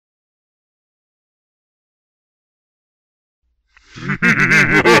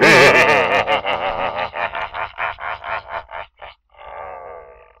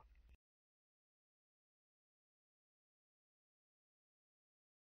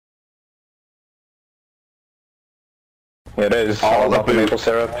It is. All about the maple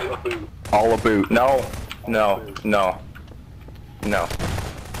syrup. All a boot. No. No. No. No.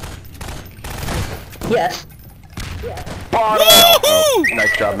 Yes. Oh,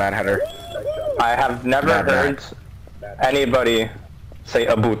 nice job, Mad Hatter. I have never heard anybody say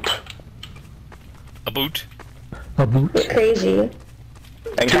a boot. A boot? A boot? It's crazy. In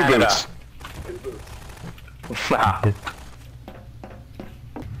Two Canada. boots. Wow.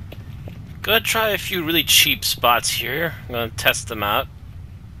 Gonna try a few really cheap spots here. I'm gonna test them out.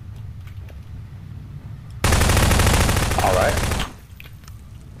 Alright.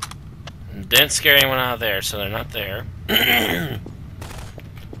 Didn't scare anyone out of there, so they're not there.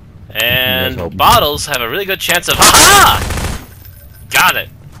 And bottles have a really good chance of— ha-ha! Got it.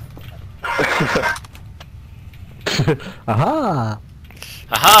 Aha!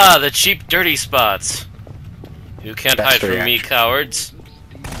 Aha! The cheap, dirty spots. You can't That's hide from me, reaction. cowards.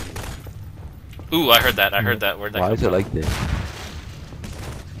 Ooh, I heard that. I heard that. Where'd that Why come is it from? like this?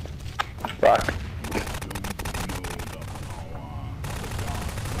 Fuck.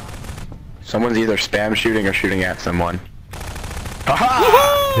 Someone's either spam shooting or shooting at someone.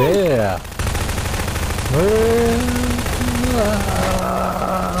 Haha! Yeah!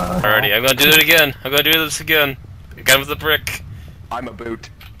 Alrighty, I'm gonna do it again. I'm gonna do this again. Again with the brick. I'm a boot.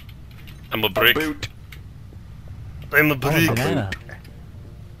 I'm a brick. A boot. I'm a Oh, brick. banana.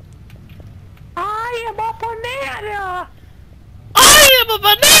 I am a banana! I am a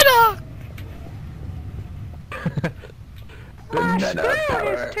banana! Banana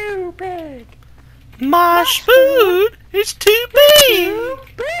power. Too big. My spoon is too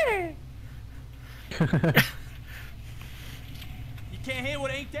big! You can't hear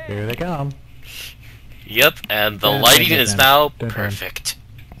what ain't there. Here they come. Yep, and the Dun, lighting dun, is dun, now dun, dun. perfect.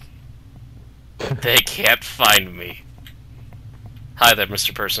 They can't find me. Hi there,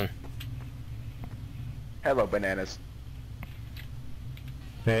 Mr. Person. Hello, bananas.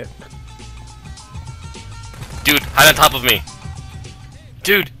 Hey, Dude, hide on top of me.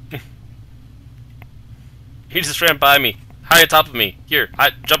 Dude! He just ran by me. Hide on top of me. Here,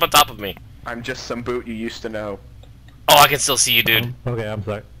 jump on top of me. I'm just some boot you used to know. Oh, I can still see you, dude. okay, I'm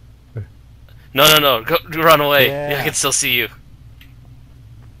sorry. No, go run away. Yeah. I can still see you.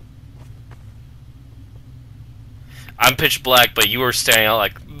 I'm pitch black, but you were staring out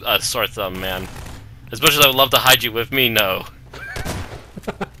like a sore thumb, man. As much as I would love to hide you with me, no.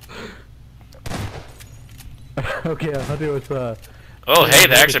 Okay, I thought it was, Oh, Yeah, hey, they're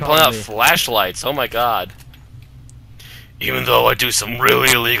nobody actually pulling out called me. flashlights. Oh my god. Even though I do some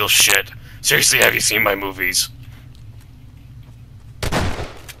really illegal shit. Seriously, have you seen my movies?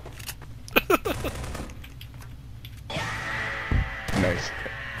 Nice.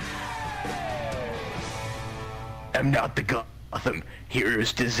 I'm not the Gotham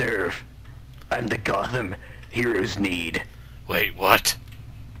heroes deserve. I'm the Gotham heroes need. Wait, what?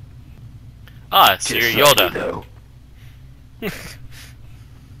 Ah, so you're Just like Yoda. you, though.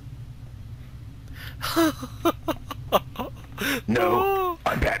 No,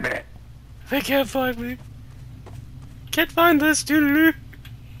 I'm Batman. They can't find me. Can't find this, dude.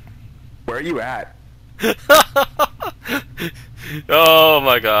 Where are you at? Oh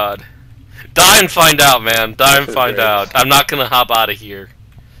my god. Die and find out, man. Die and This is find great. out. I'm not gonna hop out of here.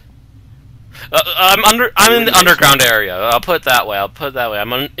 I'm in the underground area. I'll put it that way.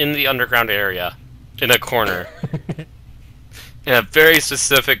 I'm in the underground area, in a corner, in a very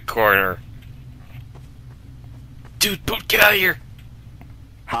specific corner. Dude, Boot, get out of here!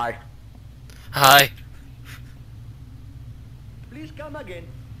 Hi. Hi. Please come again.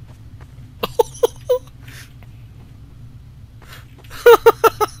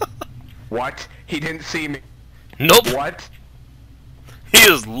 What? He didn't see me. Nope. What? He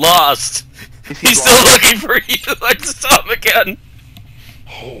is lost. Is he He's still lost? looking for you. I just saw him again.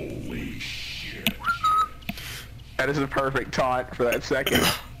 That is a perfect taunt for that second.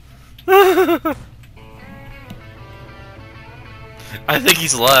 I think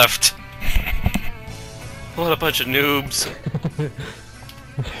he's left. What a bunch of noobs.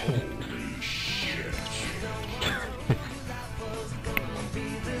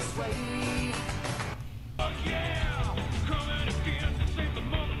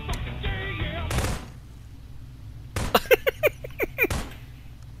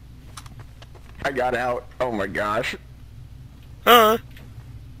 I got out. Oh my gosh. Huh?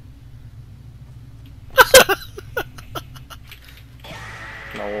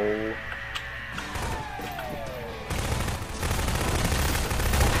 No.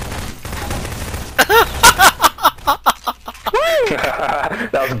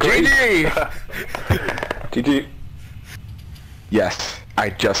 That was great. GG! GG. Yes, I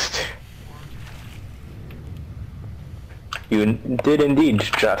just... You did indeed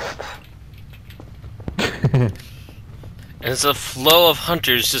just. And it's a flow of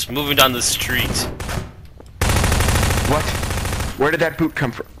hunters just moving down the street. What? Where did that boot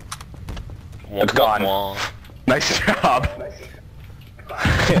come from? It's gone. Nice job.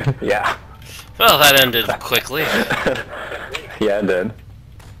 Yeah. Well, that ended quickly. Yeah, it did.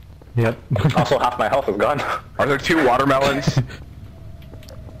 Yep. Also, half my health is gone. Are there 2 watermelons?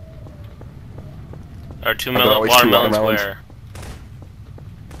 Our 2 there always 2 watermelons watermelons? where?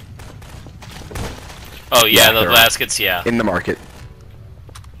 Oh yeah, Yeah, the there are. baskets, yeah. In the market.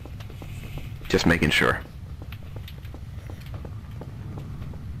 Just making sure.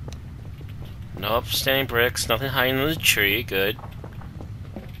 No upstanding bricks, nothing hiding in the tree, good.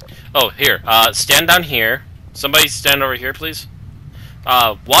 Oh, here, stand down here. Somebody stand over here, please.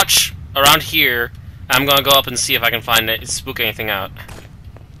 Watch around here. I'm gonna go up and see if I can find it, spook anything out.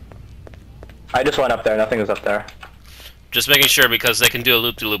 I just went up there, nothing was up there. Just making sure because they can do a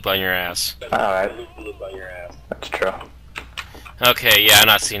loop-de-loop on your ass. Alright. That's true. Okay, yeah, I'm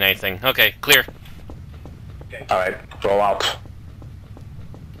not seeing anything. Okay, clear. Alright, roll out.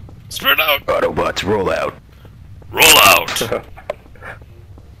 Spread out! Autobots, roll out. Roll out!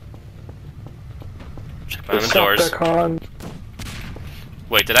 Check behind the doors. Decepticon.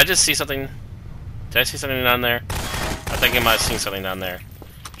 Wait, did I just see something? Did I see something down there? I think I might have seen something down there.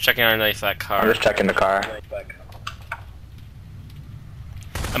 Checking underneath that I'm car. just checking the car.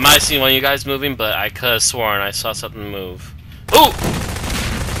 I might have seen one of you guys moving, but I could have sworn I saw something move. Ooh!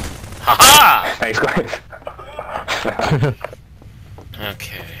 Haha! Nice guys.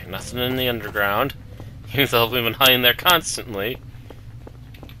 Okay, nothing in the underground. Even though we've been hiding there constantly.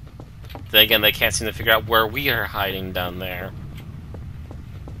 Then again, they can't seem to figure out where we are hiding down there.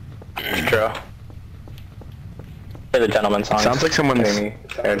 It's true. Hey, the gentleman song. Sounds like someone's getting me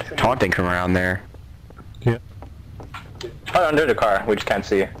scared. taunting from around there. Yeah. Oh, under the car. We just can't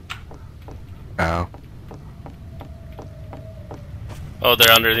see. Oh. Oh,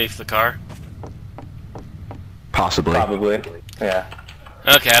 they're underneath the car? Possibly. Probably. Yeah.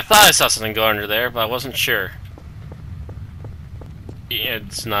 Okay, I thought I saw something go under there, but I wasn't sure. Yeah,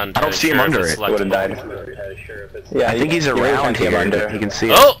 it's not entirely I don't see him sure if under it's it. Would have selectable. died. Yeah, I think he's you really around can't see him here. under. You can see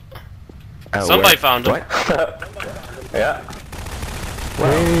it. Oh! Oh, Somebody where? found him. What? Yeah.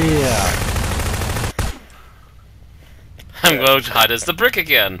 Yeah. I'm going to hide as the brick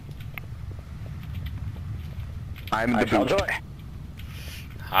again. I'm I the shall boot. joy.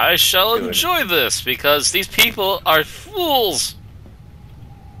 I shall Good. enjoy this, because these people are fools!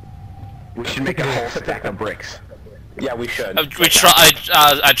 We should make a whole stack of bricks. Yeah, we should.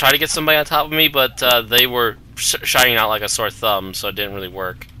 I tried to get somebody on top of me, but they were shining out like a sore thumb, so it didn't really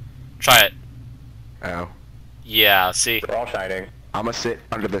work. Try it. Oh. Yeah, see? We're all shining. I'm gonna sit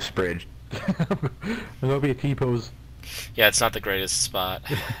under this bridge. I'm gonna be a T-pose. Yeah, it's not the greatest spot.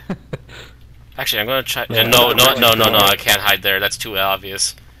 Actually, I'm gonna try. Yeah, No, I can't hide there. That's too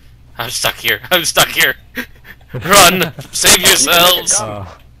obvious. I'm stuck here. I'm stuck here. Run! Save yourselves!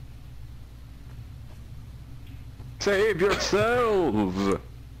 Save yourselves!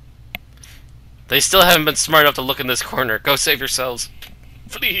 They still haven't been smart enough to look in this corner. Go save yourselves.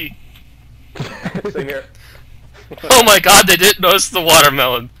 Flee! Same here. Oh my god, they didn't notice the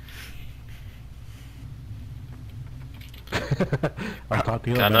watermelon. Got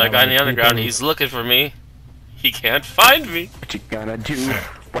another guy in the underground. He's looking for me. He can't find me. What you gonna do?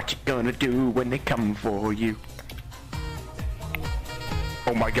 What you gonna do when they come for you?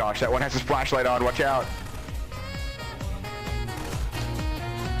 Oh my gosh, that one has his flashlight on. Watch out.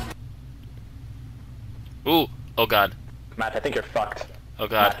 Ooh. Oh god. Matt, I think you're fucked. Oh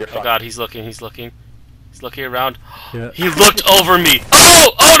god. Matt, you're Oh fucked. god, he's looking. He's looking. He's looking around. Yeah. He looked over me.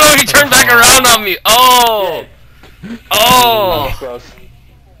 Oh! Oh no, he turned back around on me. Oh! That Oh! was close.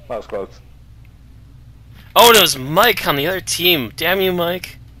 That was close. Oh, and it was Mike on the other team. Damn you,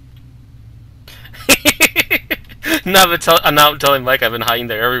 Mike. now I'm telling Mike I've been hiding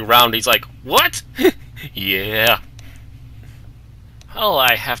there every round. He's like, what? Yeah. Oh,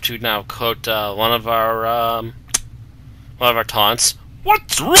 I have to now quote one of our taunts.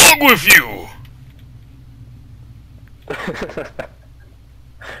 What's wrong with you?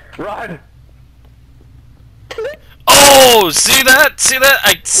 Run! Oh, see that? See that?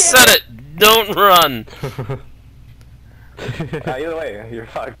 I said it. Don't run. Either way, you're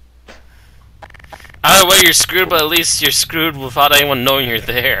fucked. Either way, you're screwed, but at least you're screwed without anyone knowing you're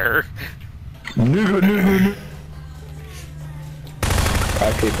there. Alright,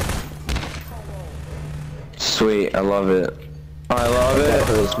 people. Sweet, I love it. I love That it.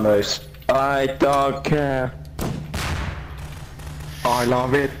 hurts most. I don't care. I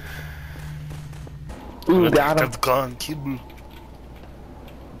love it. Ooh, got him. Gun, kill him.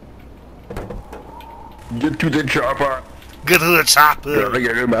 Get to the chopper. Get to the chopper. Gotta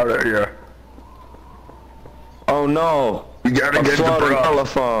get him out of here. Oh no! We gotta A get the floating bro.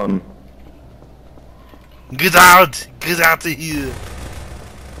 telephone. Get out! Get out of here!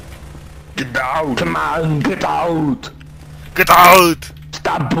 Get down. Come on, get out! Get out!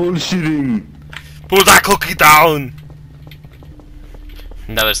 Stop bullshitting! Pull that cookie down!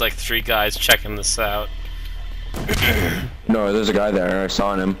 Now there's like 3 guys checking this out. No, there's a guy there. I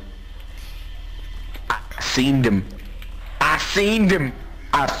saw him. I seen him. I seen him.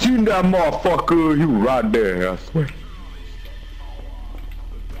 I seen that motherfucker. He was right there. I swear.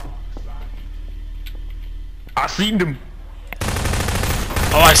 I seen him.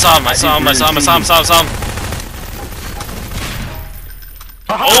 Oh, I saw him! I saw him! I saw him! I saw him! I saw him!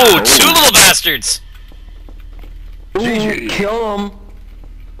 Oh, 2 little bastards! GG. Kill him.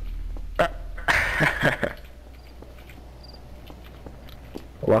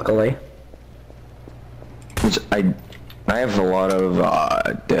 Luckily. I have a lot of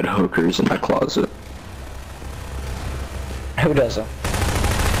dead hookers in my closet. Who doesn't?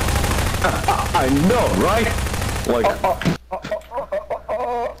 I know, right? Like,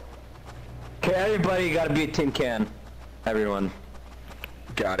 okay, everybody gotta be a tin can. Everyone,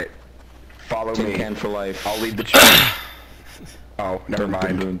 Got it. Follow tin me. can for life. I'll lead the charge. Oh, never Dun, dun,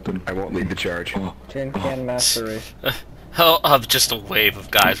 dun, mind. dun. I won't lead the charge. Oh, Tin can master race. I'll have just a wave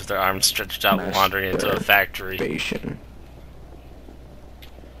of guys with their arms stretched out wandering into a factory. masturbation.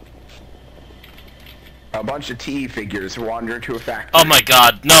 A bunch of T figures wander into a factory. Oh my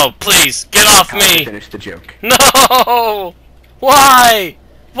god, no, please, get off Time to me! finish the joke. No! Why?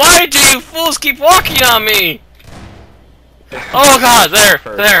 Why do you fools keep walking on me? Oh god, there!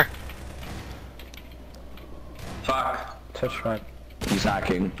 Fuck. Touch my... He's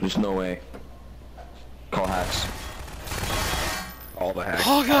hacking. There's no way. Call hacks. All the hacks.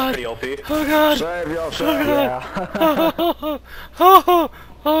 Oh god! Pretty OP. Oh god! Save yourself.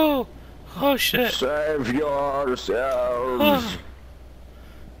 Yeah. Oh shit. Save yourselves.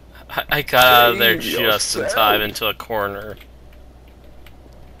 I got out of there Save just in yourself. time into a corner.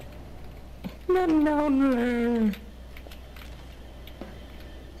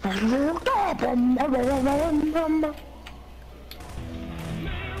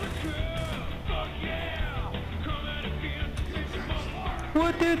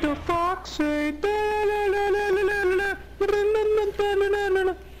 What did the fox say?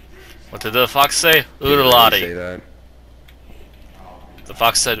 What did the fox say? Say Oodalati. that. The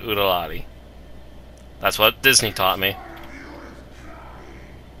fox said oodalati. That's what Disney taught me.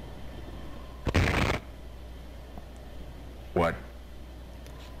 What?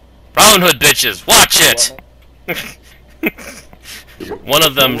 Brown Hood bitches, watch it! One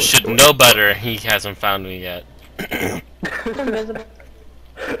of them should know better. He hasn't found me yet.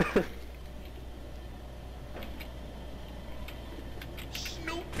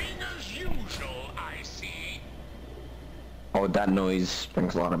 Snooping as usual, I see. Oh, that noise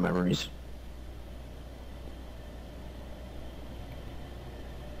brings a lot of memories.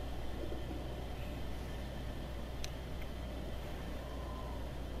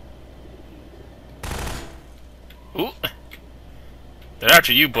 Ooh. They're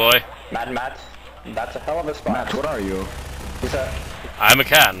after you, boy. Matt, that's a hell of a spot. Matt, what are you? He's I'm a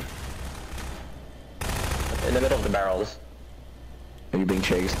cat. in the middle of the barrels. Are you being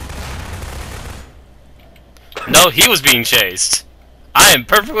chased? No, he was being chased. I am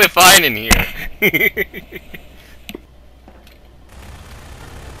perfectly fine in here.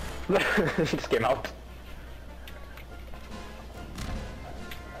 Just came out.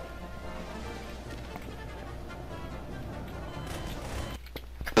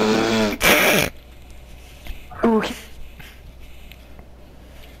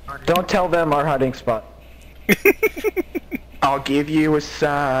 Don't tell them our hiding spot. I'll give you a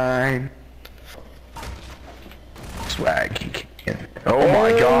sign. Swag. You can. Oh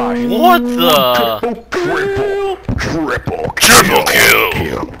my gosh. What the? Triple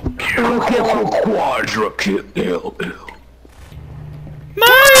Quadra kill.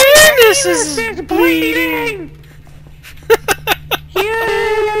 My anus is bleeding.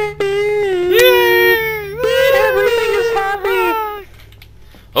 Everything is happy.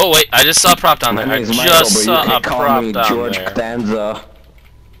 Oh wait, I just saw a prop down there. I just saw a prop down George there. Costanza.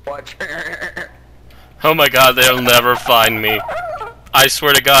 What? Oh my god, they'll never find me. I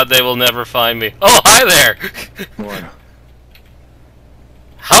swear to god, they will never find me. Oh, hi there! What?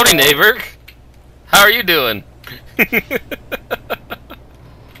 Howdy, neighbor. How are you doing?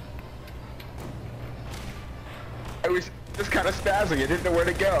 I was just kind of spazzing. I didn't know where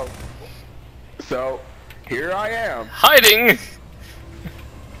to go. So, here I am. Hiding!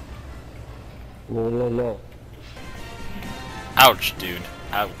 Lol. Ouch, dude.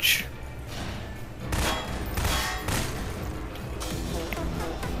 Ouch.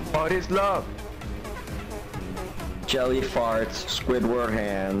 What is love? Jelly farts, Squidward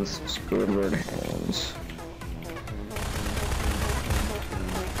hands, Squidward hands.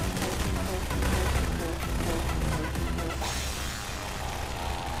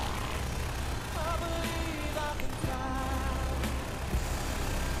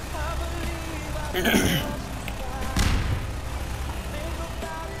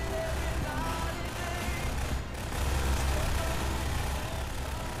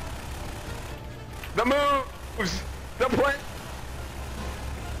 The moves! The play!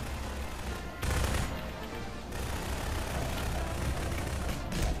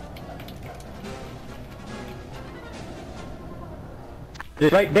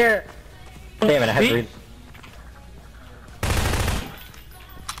 It's right there! Damn it, I have to read.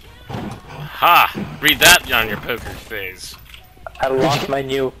 Ha! Read that on your poker face. I lost my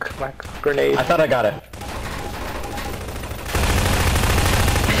nuke, my grenade. I thought I got it.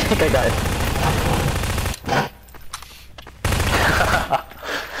 I think I got it.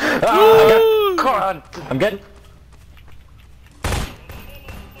 I got it. I'm getting...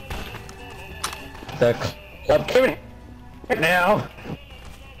 The club came in now.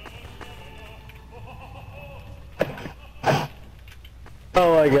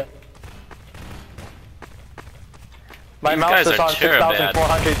 Oh my god. My These mouse guys is are on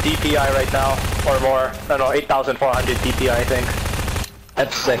 6,400 DPI right now, or more. No, 8,400 DPI, I think.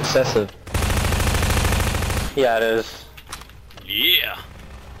 That's excessive. Yeah, it is. Yeah.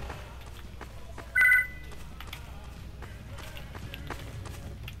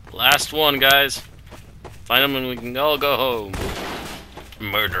 Last one, guys. Find them and we can all go home.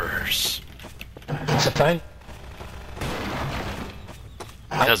 Murderers. It's a fine.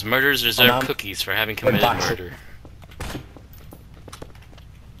 Because murderers deserve Mom. cookies for having committed box it. murder.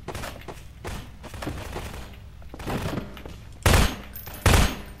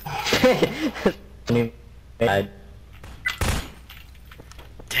 I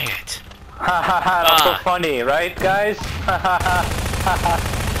Dang it. Ha ha ha, that's so funny, right, guys? Ha ha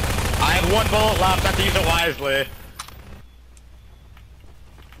ha. I have one bullet left. I have to use it wisely.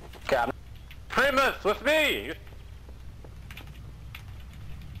 Okay, Primus, with me!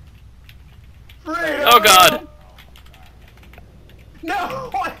 Oh god! No!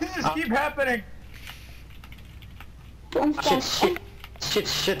 Why does this keep happening?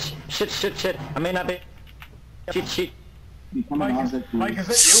 Shit. I may not be. Shit. Mike, is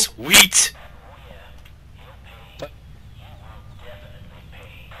it Sweet!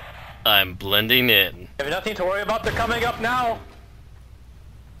 I'm blending in. You have nothing to worry about, they're coming up now!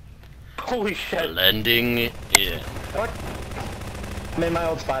 Holy shit. Blending in. What? I'm in my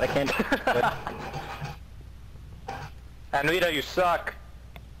old spot, I can't. Anita, you suck.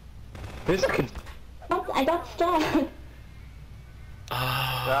 Who's I got stuck.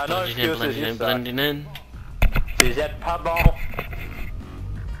 Oh, no blending in, excuses, blending you in, suck. blending in. Is that pub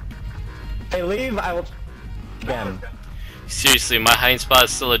Hey, leave, I will... Again. Seriously, my hiding spot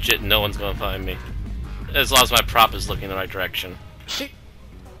is still legit. No one's gonna find me. As long as my prop is looking in the right direction. Shit.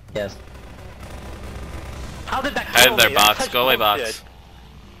 Yes. How did that Hide kill there, me? That's box. such Go away, bullshit. box.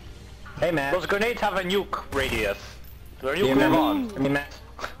 Hey, Matt. Those grenades have a nuke radius. They're Yeah, nuclear Matt. bombs. I mean, Matt.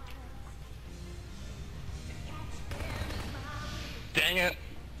 Dang it.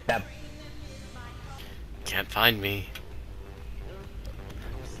 That. Can't find me.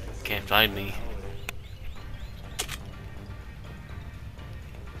 Can't find me.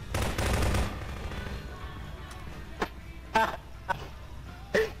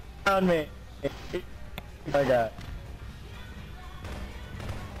 Found me. Oh god.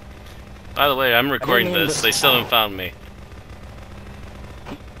 By the way, I'm recording mean this. to- They still haven't found me.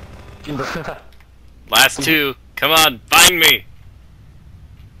 Last two. Come on, find me!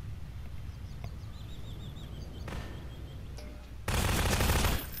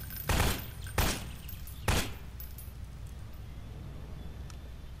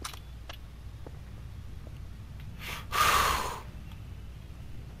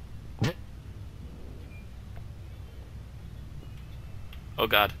 Oh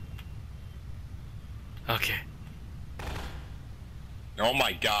god. Okay. Oh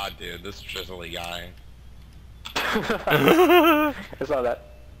my god, dude. This chiselly guy. I saw that.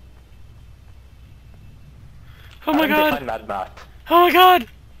 Oh my I need to god! find that map. Oh my god!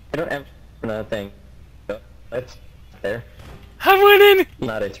 I don't have another thing. It's there. I'm winning!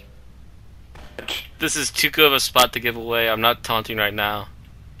 Not it. This is too good of a spot to give away. I'm not taunting right now.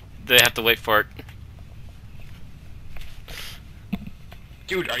 They have to wait for it.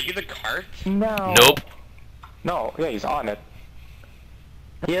 Dude, are you the cart? No. Nope. No, yeah, he's on it.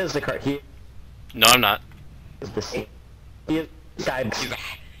 He is the cart. He No, I'm not. is the He is guide. He's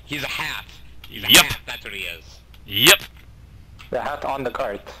a hat. He's a Yep. hat, that's what he is. Yep. The hat on the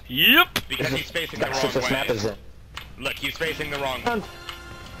cart. Yep. Because he's facing the That's what wrong this map is way. in. Look, he's facing the wrong way.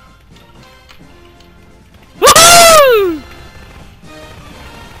 Woohoo!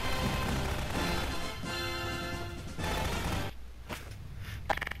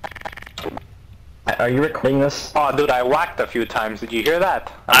 Are you recording this? Oh, dude, I whacked a few times. Did you hear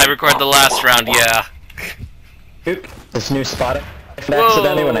that? I recorded the last round, yeah. This new spot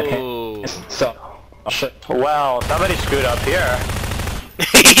accidentally when I Whoa. can't. So, shit. Well, somebody screwed up here.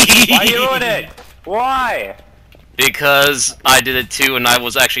 Why you doing it? Why? Because I did it too, and I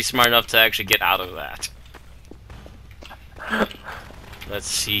was actually smart enough to actually get out of that. Let's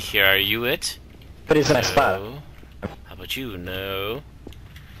see here. Are you it? But he's in a spot. No. How about you? No.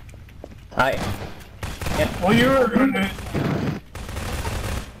 Well, you're...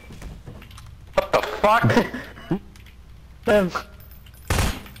 What the fuck?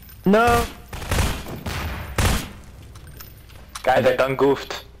 No. Guys, I done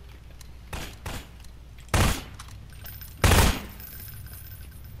goofed.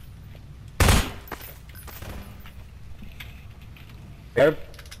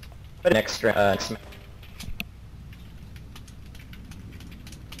 Next round.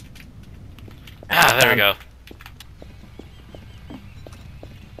 Ah, there we go.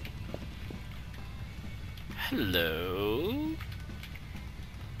 Hello.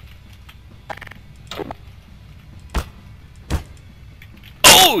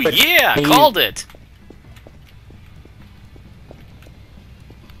 Oh yeah, called it.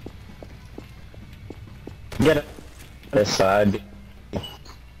 Get it. This side.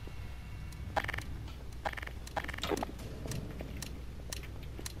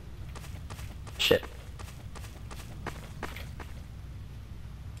 Shit.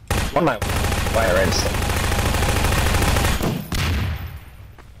 On my wire right instead.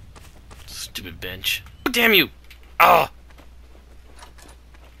 Stupid bench. Oh, damn you! Oh.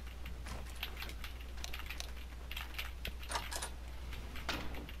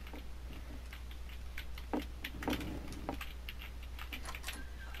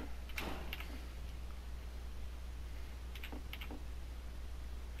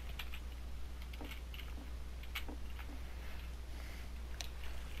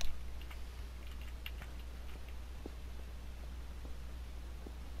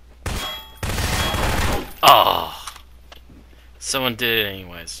 Oh. Someone did it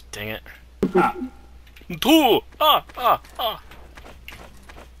anyways. Dang it. Two. Ah.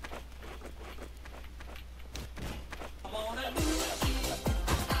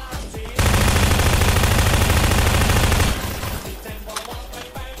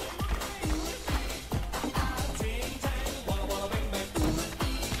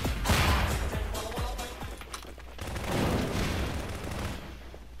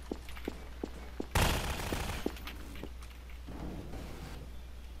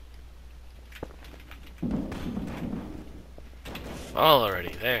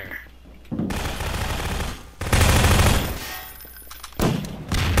 Already there.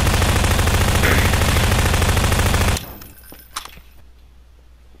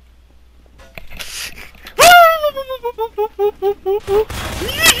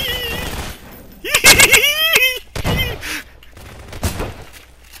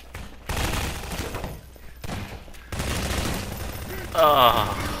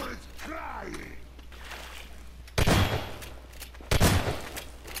 Oh.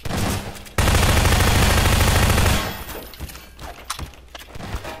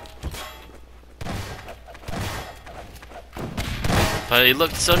 But he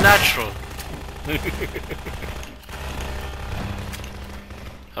looked so natural.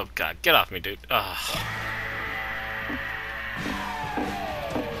 Oh god, get off me, dude. Ugh.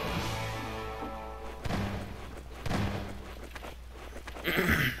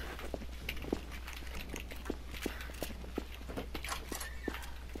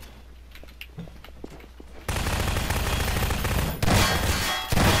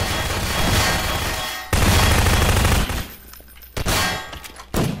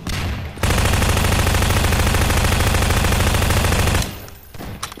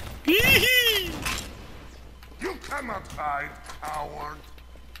 You cannot hide, coward.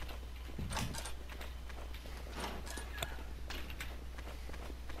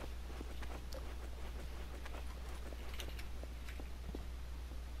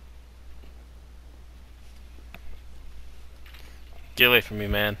 Get away from me,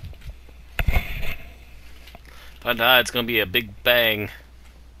 man. But it's gonna be a big bang.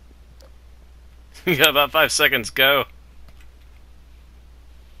 You got about 5 seconds, go.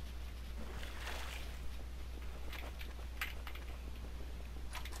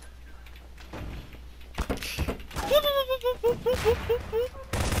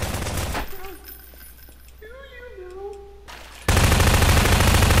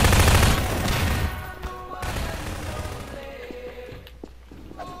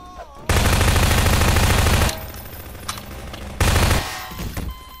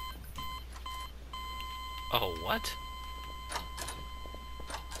 Oh, what?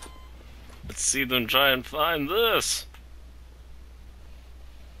 Let's see them try and find this.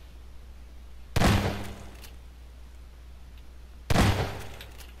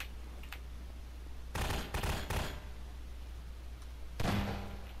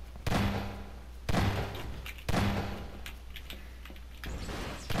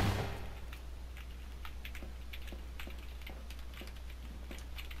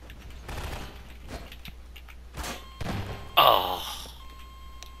 Oh,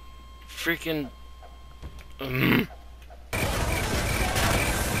 freaking.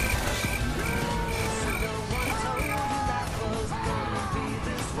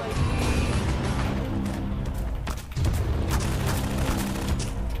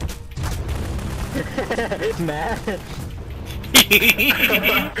 Matt.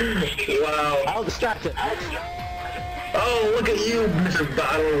 Wow. I'll distract it. Oh, look at you, Mr.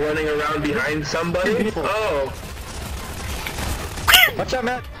 Bottle, running around behind somebody. Oh. Watch out,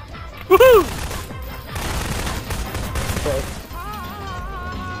 Matt. Woohoo!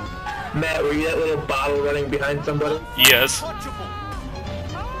 Matt, were you that little bottle running behind somebody? Yes.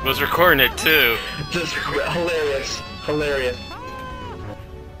 Was recording it too. Just hilarious. Hilarious.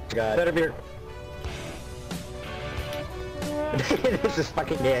 God. Better be. This is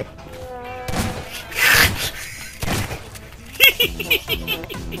fucking gay.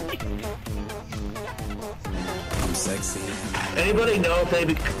 I'm sexy. Anybody know if they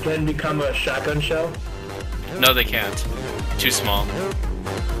can become a shotgun shell? No, they can't. Too small.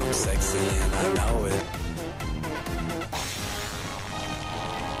 I'm sexy and I know it.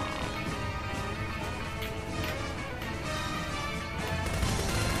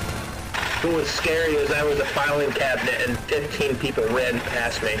 What was scary is I was a filing cabinet and 15 people ran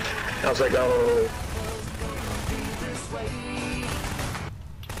past me. I was like, oh.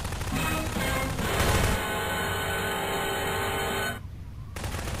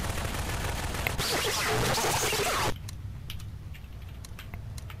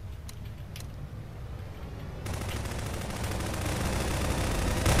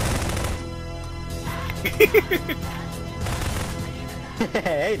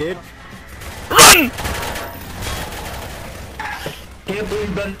 Hey, dude. Run! Can't believe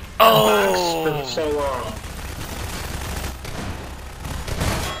you've been Oh! boxed for so long.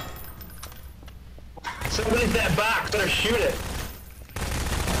 Somebody's that box, better shoot it.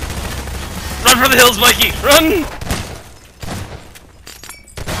 Run for the hills, Mikey! Run!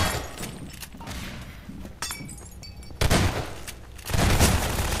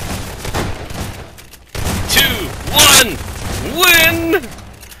 Two, one, win!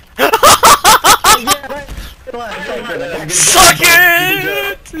 Suck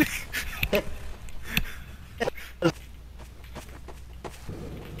it!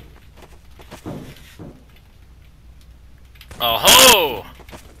 Oh ho!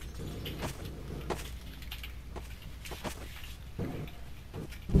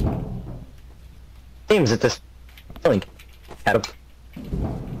 Seems at this link. Adam.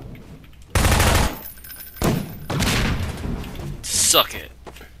 Suck it.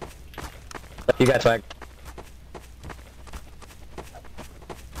 You got swag.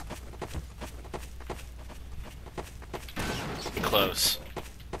 Close.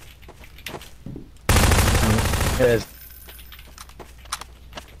 It is.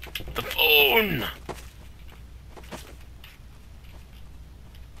 The phone!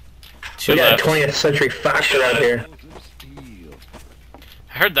 Two We got left. a 20th century fox around here.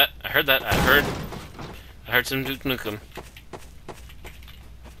 I heard that. I heard that. I heard some Duke Nukem.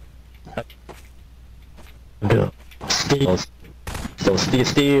 Steel. Still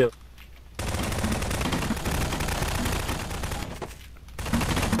steel.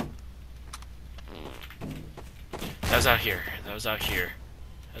 That was out here. That was out here.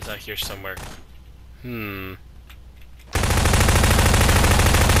 That was out here somewhere.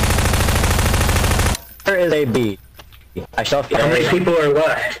 There is a B. I shall How many people are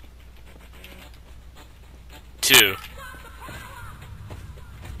left? Two.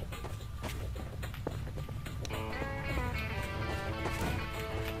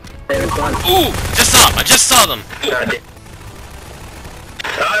 Ooh! Just saw them! I just saw them!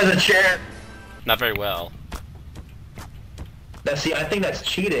 Oh, there's a chair. Not very well. See, I think that's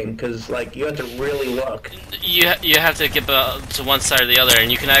cheating, because, like, you have to really look. You have to get to one side or the other,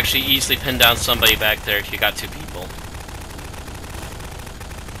 and you can actually easily pin down somebody back there if you got two people.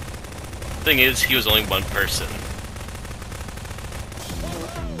 Thing is, he was only one person.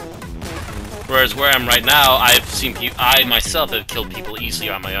 Whereas where I'm right now, I myself have killed people easily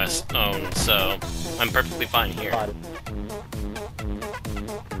on my own, so I'm perfectly fine here.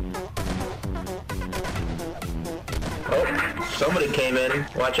 Oh, somebody came in.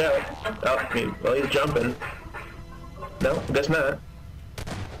 Watch out. Oh, well, he's jumping. No, I guess not.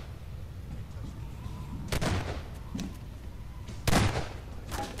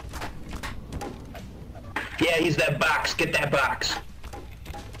 Yeah, use that box. Get that box.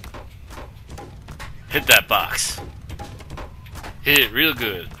 Hit that box. Hit it real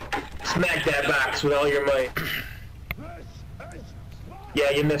good. Smack that box with all your might. Yeah,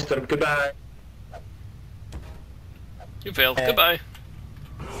 you missed him. Goodbye. You failed. Goodbye.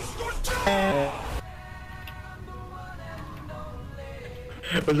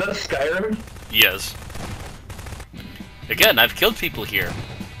 Was that Skyrim? Yes. Again, I've killed people here.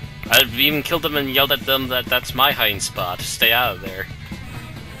 I've even killed them and yelled at them that that's my hiding spot. Stay out of there.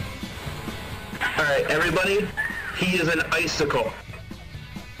 Alright, everybody, he is an icicle.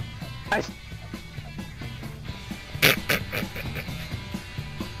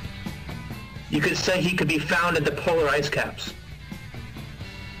 You could say he could be found at the polar ice caps.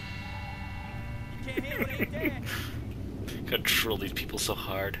 You can't handle it, ain't there? Control these people so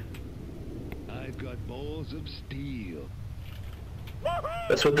hard. I've got balls of steel.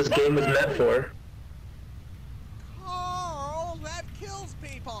 That's what this game was meant for. Carl, that kills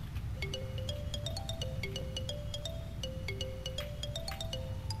people.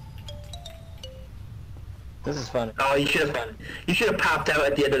 This is fun. Oh, you should have popped out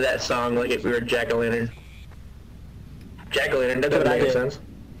at the end of that song like if we were Jack-o'-lantern. Jack-o'-lantern, that doesn't make any sense.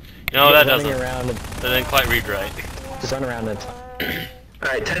 No, that Running doesn't. around, That didn't quite read right. just run around and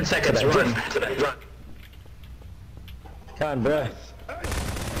Alright, 10 seconds, run. Run. come on, bro.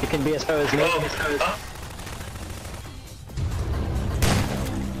 You can be as slow as me.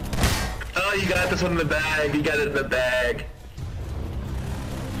 Oh, you got this one in the bag. You got it in the bag.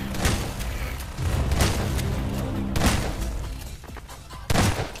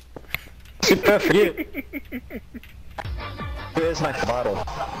 Super for you. Here's my bottle.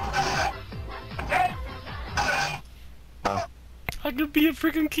 I could be a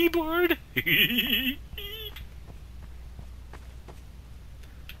freaking keyboard.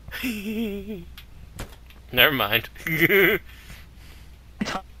 Never mind.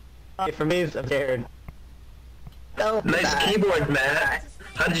 For me, I'm scared. No, Nice keyboard, Matt.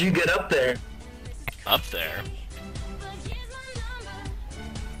 How did you get up there? Up there.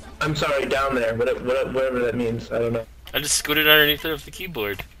 I'm sorry, down there. Whatever that means. I don't know. I just scooted underneath it with the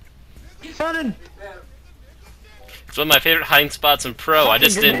keyboard. Running. It's one of my favorite hiding spots in Pro. I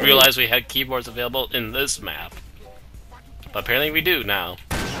just didn't realize we had keyboards available in this map. But apparently we do now.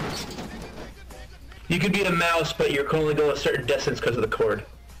 You could be a mouse, but you can only go a certain distance because of the cord.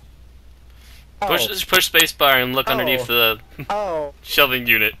 Just push spacebar and look underneath the Oh. shelving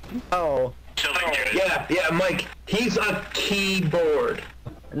unit. Oh. Yeah, Mike. He's a keyboard.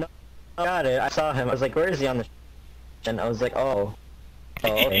 No. Got it. I saw him. I was like, where is he on the? And I was like, oh. Oh.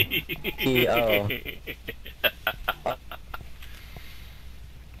 Okay. Oh.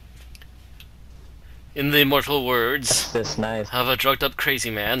 In the immortal words This nice. of a drugged up crazy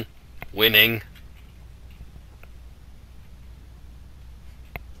man, winning.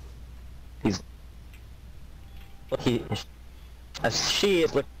 He's. He. She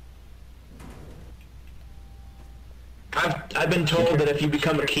is. I've been told that if you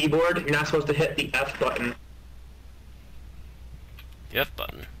become a keyboard, you're not supposed to hit the F button. The F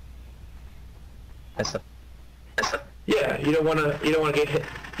button. Yeah, you don't want to get hit.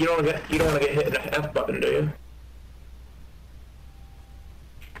 You don't want to get hit in the F button, do you?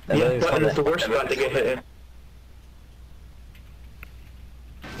 The F button is the worst spot to get hit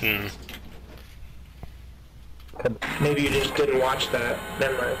in. Maybe you just didn't watch that.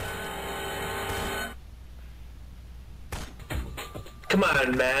 Never mind. Come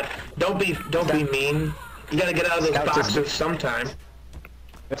on, Matt. Don't be mean. You gotta get out of those boxes sometime.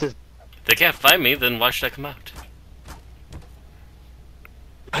 If they can't find me, then why should I come out?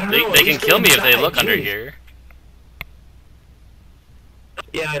 They can kill me if they look under here.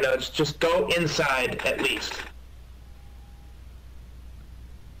 Yeah, I know. It's just go inside at least.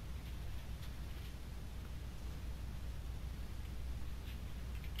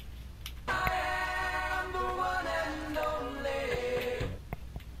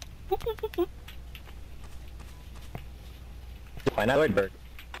 Why not Lloydberg?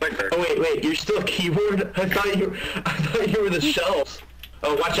 Oh wait, you're still keyboard? I thought you were the shelves.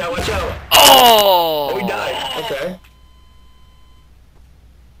 Oh, watch out, watch out! Oh! Oh, he died. Okay.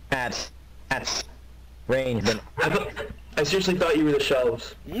 Hats. Range. Then I seriously thought you were the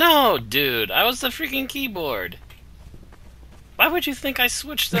shelves. No, dude, I was the freaking keyboard. Why would you think I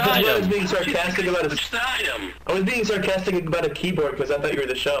switched the Because I was item? being sarcastic about I was being sarcastic about a keyboard because I thought you were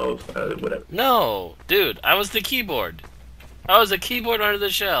the shelves. Whatever. No, dude, I was the keyboard. I was the keyboard under the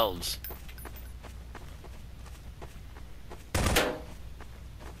shelves.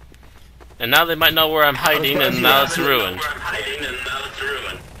 And now they might know where I'm hiding, and now it's ruined.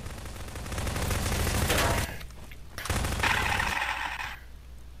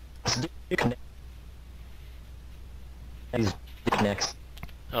 He's next.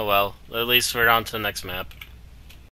 Oh well, at least we're on to the next map.